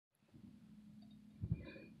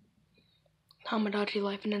Tomadachi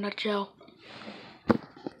life in a nutshell.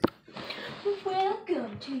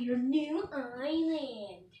 Welcome to your new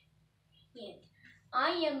island. Yes,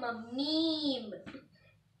 I am a meme.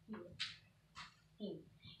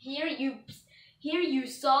 Your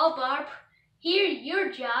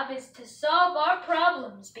job is to solve our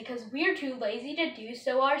problems because we're too lazy to do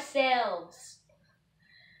so ourselves.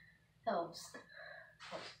 Helps.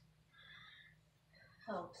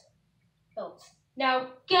 Now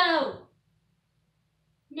go.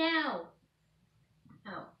 Now.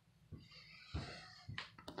 Now.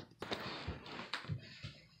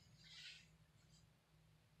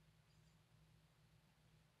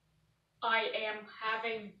 I am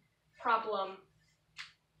having problem.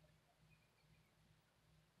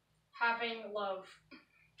 Having love.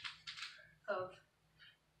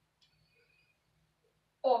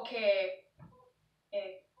 Okay.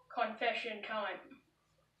 Confession time.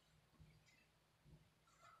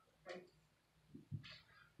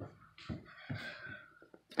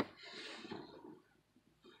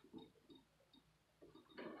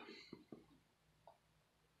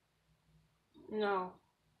 No.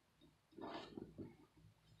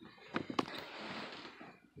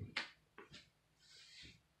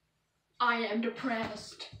 I am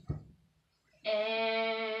depressed.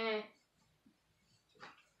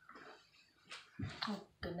 Oh,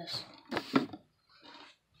 goodness.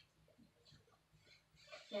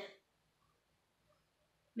 Yeah.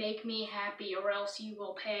 Make me happy or else you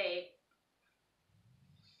will pay.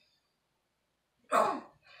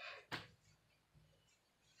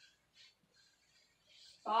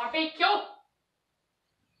 Barbecue!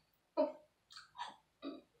 Oh.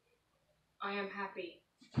 I am happy.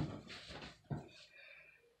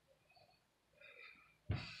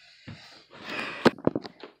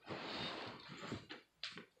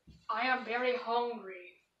 I am very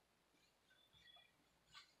hungry.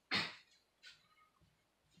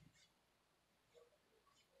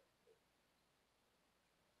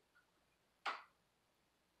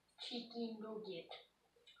 Chicken nugget.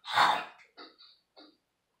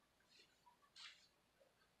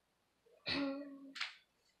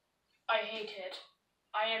 I hate it.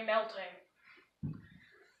 I am melting.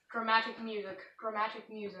 Dramatic music, dramatic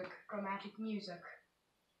music, dramatic music.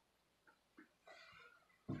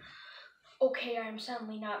 Okay, I am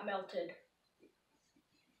suddenly not melted.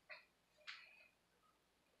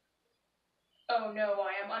 Oh no,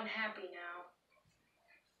 I am unhappy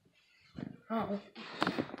now. Oh.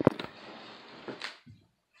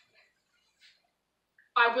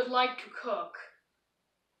 I would like to cook.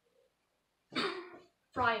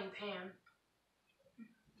 Frying pan.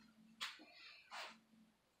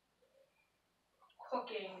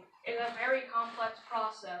 Cooking is a very complex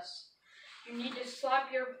process. You need to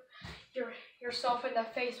slap yourself in the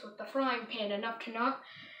face with the frying pan enough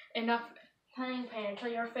frying pan until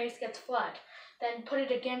your face gets flat. Then put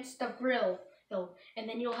it against the grill, and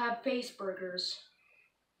then you'll have face burgers.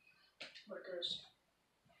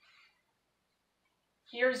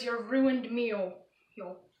 Here's your ruined meal.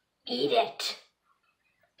 You'll eat it.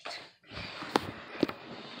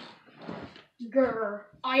 Grr,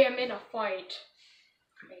 I am in a fight.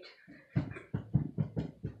 Wait.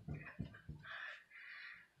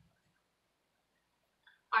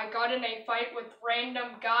 I got in a fight with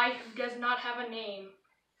random guy who does not have a name.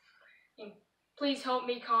 Please help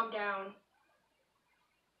me calm down.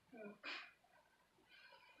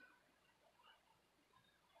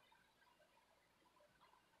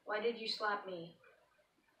 Why did you slap me?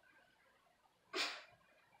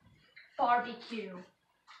 Barbecue.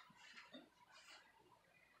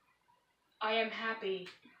 I am happy.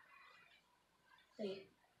 Wait.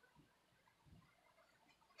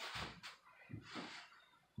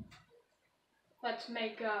 Let's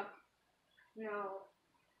make up. No.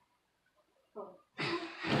 Oh.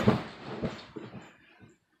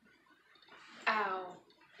 Ow.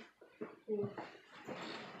 Ooh.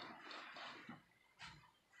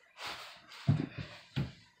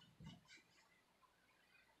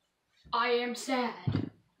 I am sad.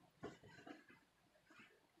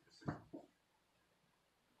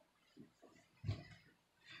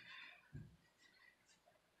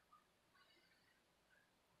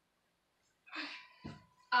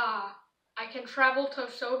 I can travel to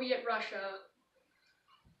Soviet Russia.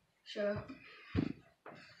 Sure.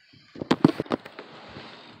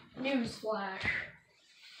 Newsflash.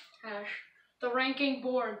 The ranking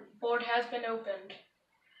board has been opened.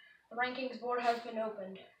 The rankings board has been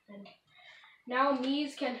opened, and now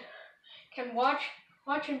me's can watch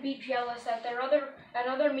and be jealous at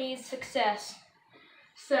other me's success.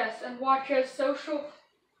 And watch as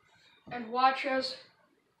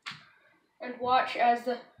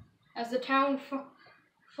the As the town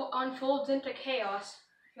unfolds into chaos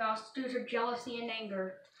due to jealousy and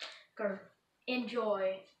anger.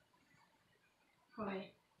 Enjoy. Bye.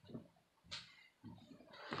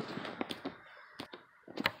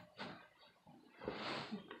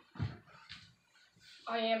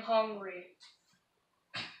 I am hungry.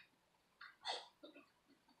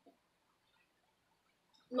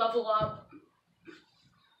 Level up.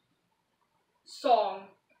 Song.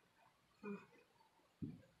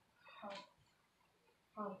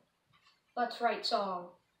 Oh. Let's write song.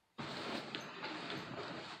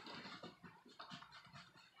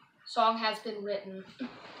 Song has been written.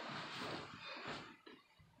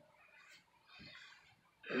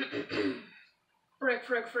 Frick,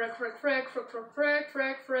 frick, frick, frick, frick, frick, frick, frick,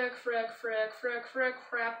 frick, frick, frick, frick, frick, frick,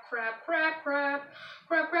 crap, crap, crap, crap,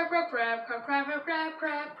 crap, crap, crap, crap, crap, crap, crap, crap,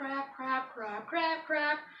 crap, crap, crap, crap, crap,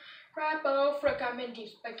 crap, crap, oh frick, I'm in deep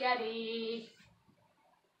spaghetti.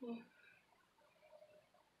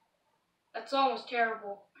 That song was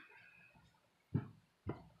terrible.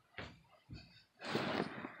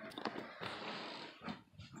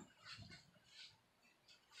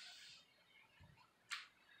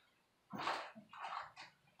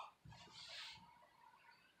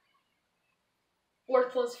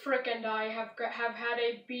 Worthless frick and I have had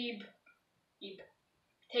a beeb.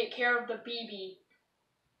 Take care of the BB.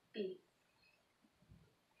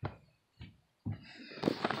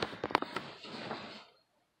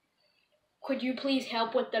 Could you please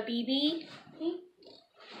help with the BB?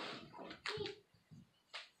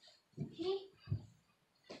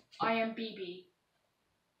 I am BB.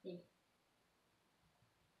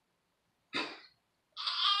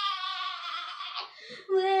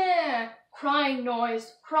 Crying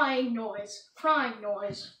noise, crying noise, crying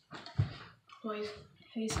noise.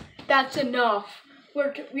 Please. That's enough.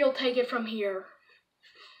 We'll take it from here.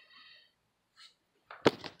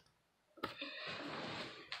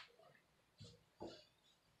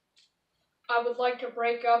 I would like to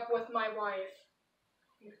break up with my wife.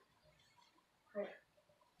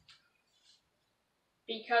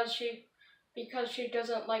 Because she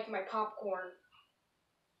doesn't like my popcorn.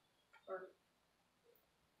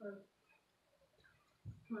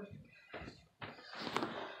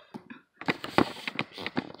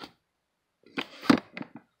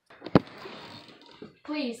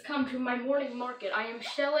 Please come to my morning market. I am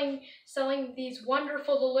selling these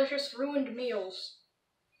wonderful, delicious, ruined meals.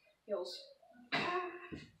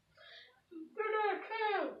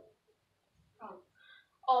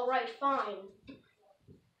 All right, fine.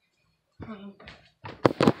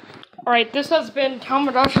 All right, this has been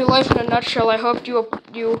Tomadachi Life in a nutshell. I hope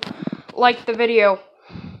you liked the video.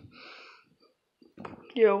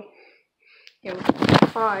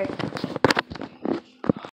 Bye.